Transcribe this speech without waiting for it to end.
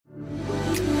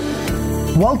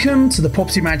Welcome to the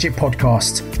Property Magic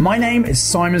Podcast. My name is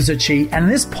Simon Zucci, and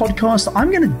in this podcast, I'm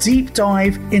going to deep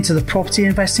dive into the property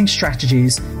investing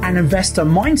strategies and investor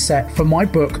mindset for my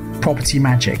book, Property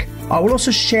Magic. I will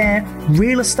also share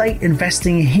real estate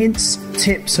investing hints,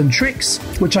 tips, and tricks,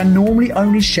 which I normally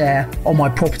only share on my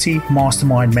Property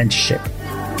Mastermind mentorship.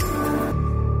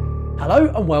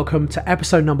 Hello and welcome to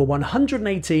episode number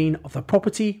 118 of the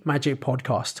Property Magic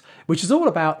Podcast, which is all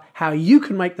about how you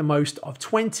can make the most of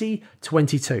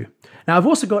 2022. Now, I've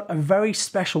also got a very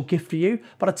special gift for you,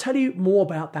 but I'll tell you more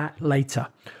about that later.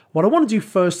 What I want to do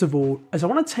first of all is I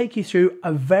want to take you through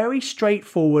a very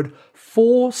straightforward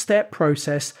 4-step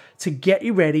process to get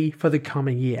you ready for the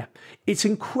coming year. It's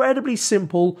incredibly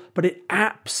simple, but it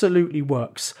absolutely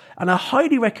works. And I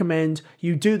highly recommend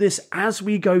you do this as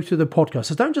we go through the podcast.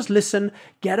 So don't just listen,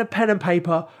 get a pen and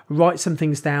paper, write some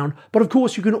things down. But of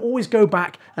course, you can always go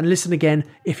back and listen again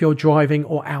if you're driving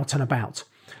or out and about.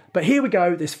 But here we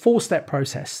go, this 4-step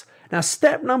process. Now,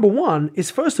 step number 1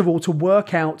 is first of all to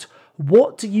work out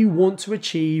what do you want to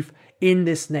achieve in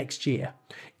this next year.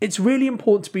 It's really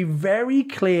important to be very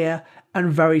clear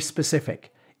and very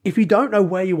specific. If you don't know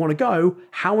where you want to go,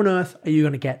 how on earth are you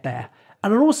going to get there?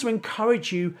 And I'll also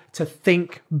encourage you to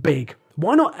think big.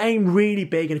 Why not aim really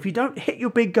big? And if you don't hit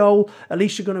your big goal, at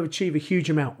least you're going to achieve a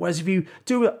huge amount. Whereas if you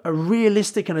do a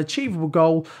realistic and achievable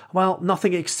goal, well,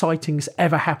 nothing exciting's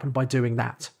ever happened by doing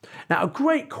that. Now, a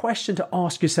great question to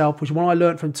ask yourself, which one I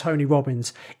learned from Tony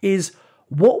Robbins, is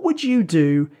what would you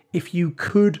do if you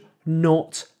could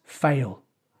not fail?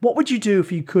 What would you do if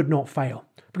you could not fail?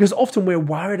 Because often we're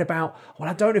worried about, well,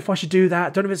 I don't know if I should do that. I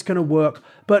don't know if it's going to work.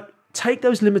 But take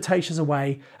those limitations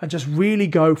away and just really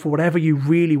go for whatever you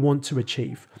really want to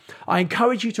achieve. I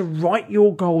encourage you to write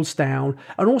your goals down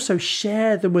and also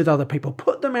share them with other people.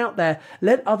 Put them out there.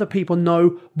 Let other people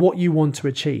know what you want to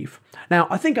achieve. Now,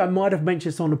 I think I might have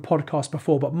mentioned this on the podcast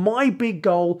before, but my big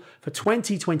goal for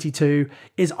 2022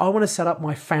 is I want to set up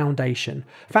my foundation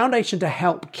to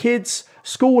help kids,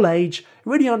 school age,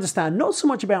 really understand not so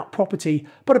much about property,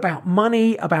 but about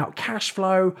money, about cash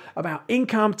flow, about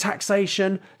income,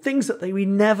 taxation, things that we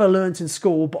never learned in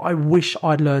school, but I wish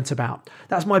I'd learned about.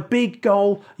 That's my big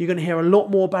goal. You're going to hear a lot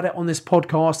more about it on this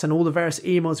podcast and all the various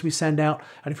emails we send out.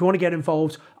 And if you want to get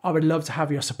involved, I would love to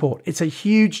have your support. It's a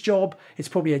huge job. It's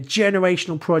probably a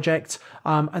generational project.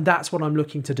 And that's what I'm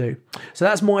looking to do. So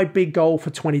that's my big goal for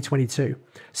 2022.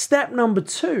 Step number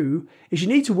 2 is you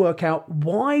need to work out,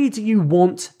 why do you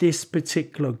want this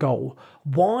particular goal?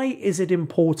 Why is it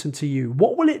important to you?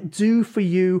 What will it do for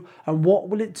you and what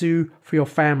will it do for your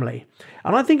family?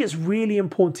 And I think it's really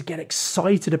important to get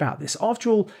excited about this. After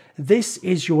all, this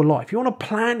is your life. You want to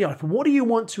plan your life. What do you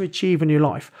want to achieve in your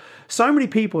life? So many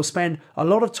people spend a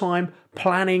lot of time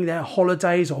planning their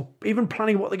holidays or even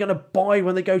planning what they're going to buy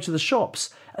when they go to the shops,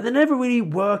 and they never really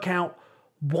work out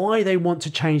why they want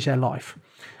to change their life.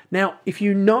 Now, if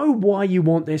you know why you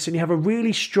want this and you have a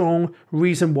really strong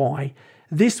reason why,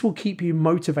 this will keep you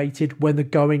motivated when the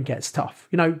going gets tough.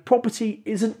 You know, property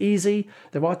isn't easy.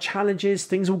 There are challenges.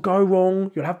 Things will go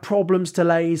wrong. You'll have problems,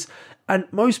 delays, and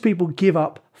most people give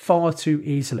up far too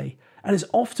easily. And it's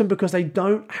often because they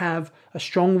don't have a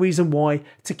strong reason why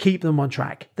to keep them on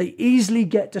track. They easily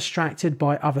get distracted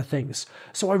by other things.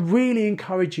 So I really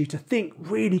encourage you to think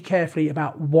really carefully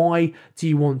about, why do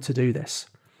you want to do this?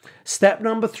 Step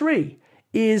number 3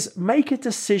 is make a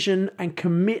decision and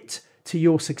commit to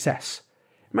your success.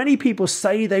 Many people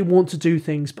say they want to do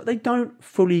things, but they don't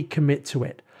fully commit to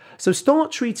it. So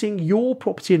start treating your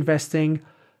property investing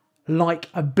like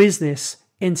a business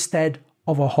instead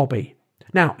of a hobby.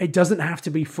 Now, it doesn't have to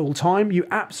be full-time. You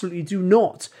absolutely do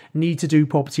not need to do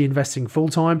property investing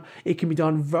full-time. It can be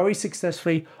done very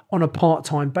successfully on a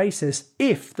part-time basis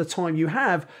if the time you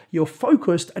have, you're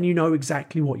focused and you know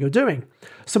exactly what you're doing.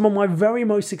 Some of my very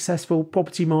most successful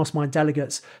property mastermind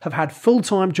delegates have had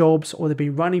full-time jobs, or they've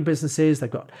been running businesses, they've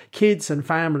got kids and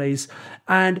families,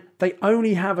 and they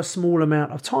only have a small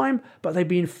amount of time, but they've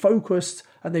been focused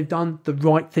and they've done the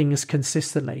right things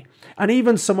consistently. And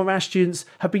even some of our students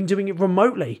have been doing it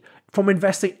remotely from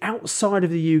investing outside of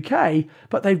the UK,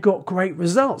 but they've got great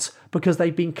results because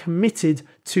they've been committed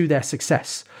to their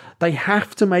success. They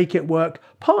have to make it work,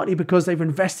 partly because they've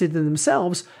invested in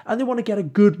themselves and they want to get a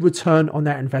good return on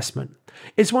that investment.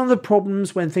 It's one of the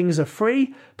problems when things are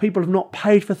free. People have not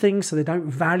paid for things, so they don't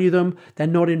value them, they're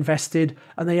not invested,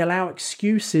 and they allow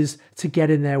excuses to get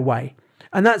in their way.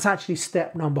 And that's actually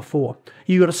step number 4.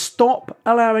 You got to stop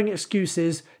allowing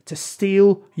excuses to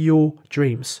steal your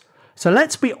dreams. So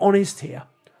let's be honest here.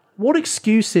 What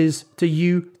excuses do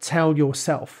you tell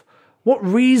yourself? What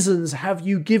reasons have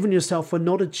you given yourself for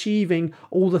not achieving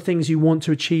all the things you want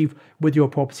to achieve with your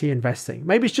property investing?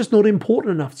 Maybe it's just not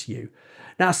important enough to you.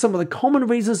 Now, some of the common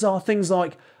reasons are things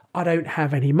like, I don't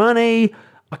have any money,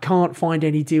 I can't find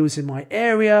any deals in my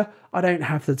area, I don't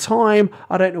have the time,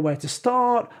 I don't know where to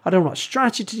start, I don't know what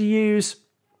strategy to use.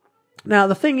 Now,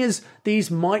 the thing is, these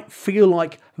might feel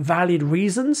like valid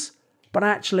reasons, but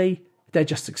actually, they're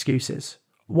just excuses.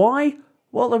 Why?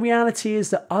 Well, the reality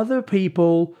is that other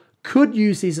people could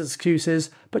use these excuses,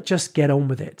 but just get on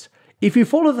with it. If you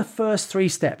follow the first 3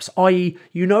 steps, i.e.,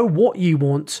 you know what you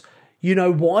want, you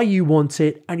know why you want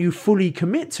it, and you fully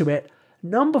commit to it,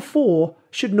 number 4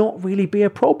 should not really be a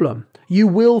problem. You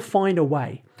will find a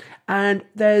way. And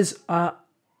there's a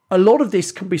lot of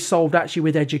this can be solved actually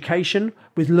with education,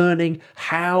 with learning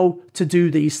how to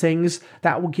do these things.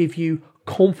 That will give you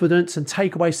confidence and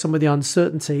take away some of the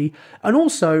uncertainty. And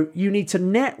also, you need to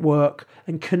network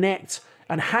and connect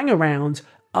and hang around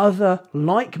other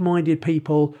like-minded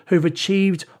people who've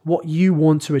achieved what you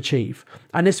want to achieve.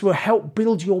 And this will help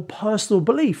build your personal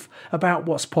belief about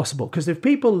what's possible. Because if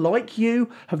people like you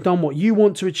have done what you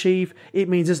want to achieve, it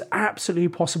means it's absolutely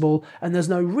possible and there's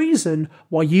no reason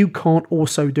why you can't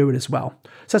also do it as well.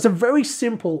 So it's a very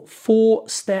simple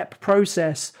 4-step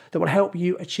process that will help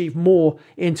you achieve more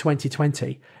in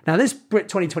 2020. Now this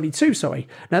 2022, sorry.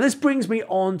 Now this brings me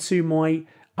on to my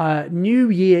New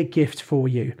Year gift for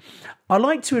you. I'd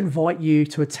like to invite you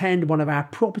to attend one of our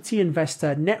property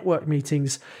investor network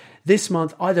meetings this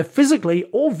month, either physically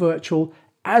or virtual,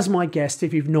 as my guest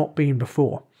if you've not been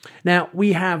before. Now,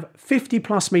 we have 50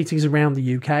 plus meetings around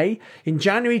the UK. In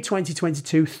January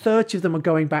 2022, 30 of them are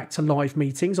going back to live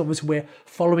meetings. Obviously, we're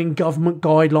following government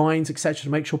guidelines, etc., to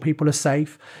make sure people are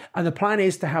safe. And the plan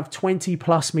is to have 20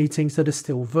 plus meetings that are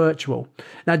still virtual.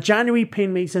 Now, January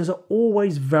PIN meetings are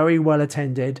always very well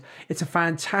attended. It's a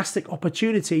fantastic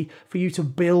opportunity for you to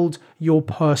build your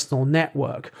personal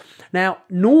network. Now,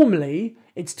 normally,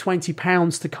 it's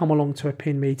 £20 to come along to a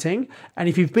PIN meeting. And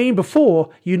if you've been before,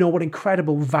 you know what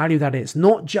incredible value that is.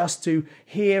 Not just to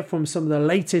hear from some of the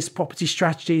latest property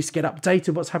strategies, to get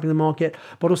updated what's happening in the market,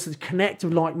 but also to connect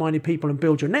with like-minded people and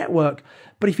build your network.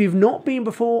 But if you've not been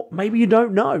before, maybe you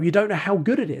don't know. You don't know how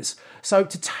good it is. So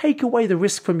to take away the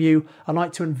risk from you, I'd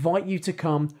like to invite you to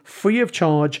come free of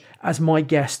charge as my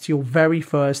guest to your very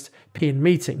first PIN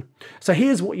meeting. So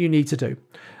here's what you need to do.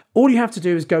 All you have to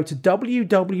do is go to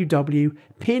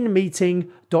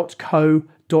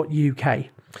www.pinmeeting.co.uk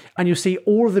and you'll see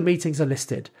all of the meetings are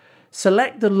listed.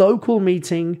 Select the local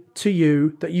meeting to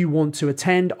you that you want to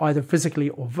attend, either physically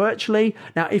or virtually.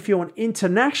 Now, if you're an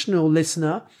international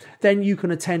listener, then you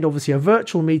can attend obviously a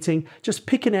virtual meeting. Just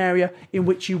pick an area in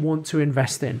which you want to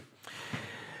invest in.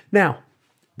 Now,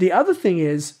 the other thing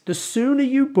is the sooner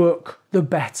you book, the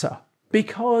better.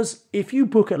 Because if you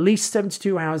book at least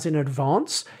 72 hours in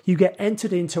advance, you get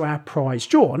entered into our prize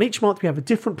draw. And each month we have a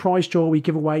different prize draw. We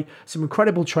give away some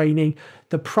incredible training.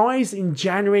 The prize in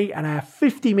January and our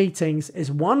 50 meetings is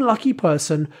one lucky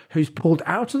person who's pulled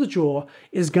out of the draw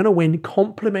is going to win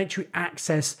complimentary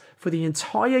access for the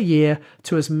entire year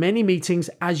to as many meetings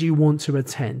as you want to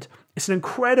attend. It's an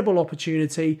incredible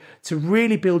opportunity to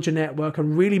really build your network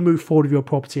and really move forward with your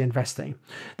property investing.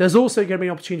 There's also going to be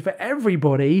an opportunity for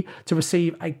everybody to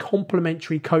receive a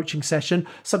complimentary coaching session,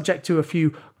 subject to a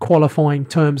few qualifying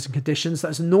terms and conditions.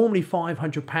 That's normally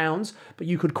 £500, but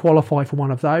you could qualify for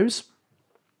one of those.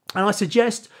 And I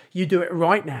suggest you do it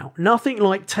right now. Nothing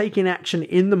like taking action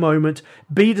in the moment.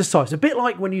 Be decisive. A bit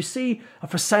like when you see a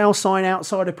for sale sign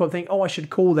outside, you probably think, oh, I should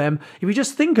call them. If you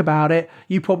just think about it,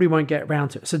 you probably won't get around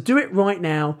to it. So do it right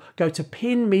now. Go to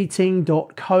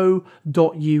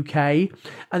pinmeeting.co.uk.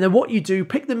 And then what you do,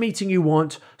 pick the meeting you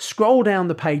want, scroll down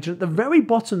the page. And at the very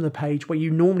bottom of the page where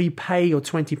you normally pay your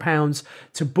 £20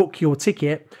 to book your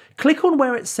ticket, click on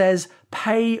where it says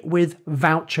pay with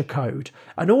voucher code.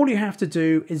 And all you have to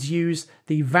do is use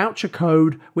the voucher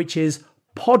code, which is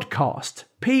podcast,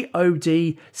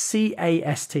 PODCAST.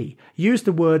 Use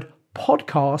the word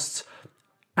podcasts.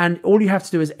 And all you have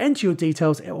to do is enter your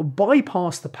details. It will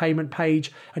bypass the payment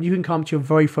page and you can come to your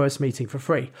very first meeting for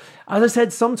free. As I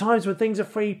said, sometimes when things are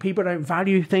free, people don't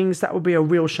value things. That would be a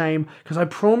real shame because I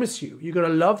promise you, you're going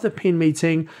to love the PIN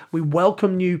meeting. We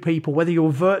welcome new people, whether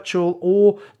you're virtual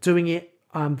or doing it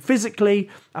physically.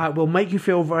 Will make you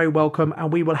feel very welcome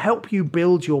and we will help you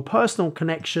build your personal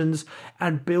connections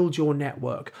and build your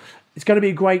network. It's going to be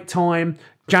a great time.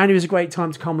 January is a great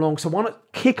time to come along. So why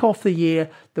not kick off the year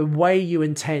the way you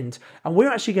intend. And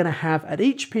we're actually going to have at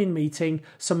each PIN meeting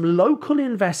some local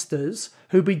investors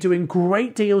who'll be doing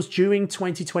great deals during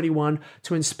 2021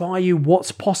 to inspire you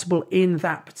what's possible in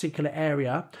that particular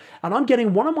area. And I'm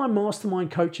getting one of my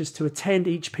mastermind coaches to attend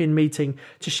each PIN meeting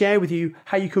to share with you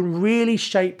how you can really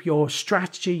shape your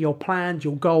strategy, your plan,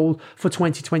 your goal for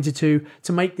 2022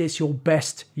 to make this your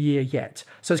best year yet.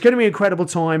 So it's going to be an incredible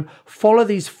time. Follow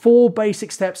these 4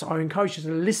 basic steps. I encourage you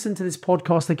to listen to this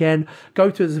podcast again.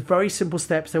 Go through these very simple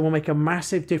steps. They will make a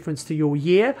massive difference to your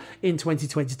year in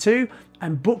 2022.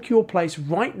 And book your place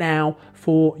right now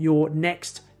for your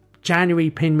next January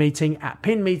PIN meeting at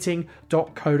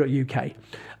pinmeeting.co.uk.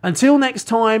 Until next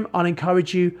time, I'll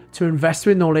encourage you to invest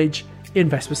with knowledge,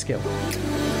 invest with skill.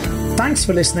 Thanks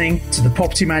for listening to the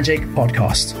Property Magic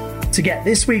podcast. To get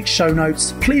this week's show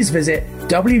notes, please visit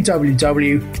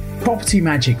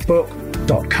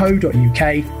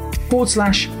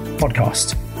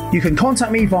www.propertymagicbook.co.uk/podcast. You can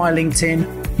contact me via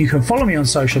LinkedIn. You can follow me on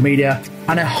social media,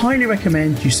 and I highly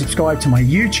recommend you subscribe to my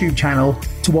YouTube channel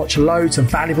to watch loads of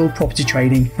valuable property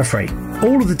training for free.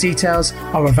 All of the details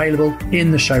are available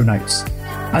in the show notes.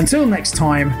 Until next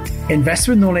time, invest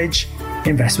with knowledge,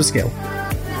 invest with skill.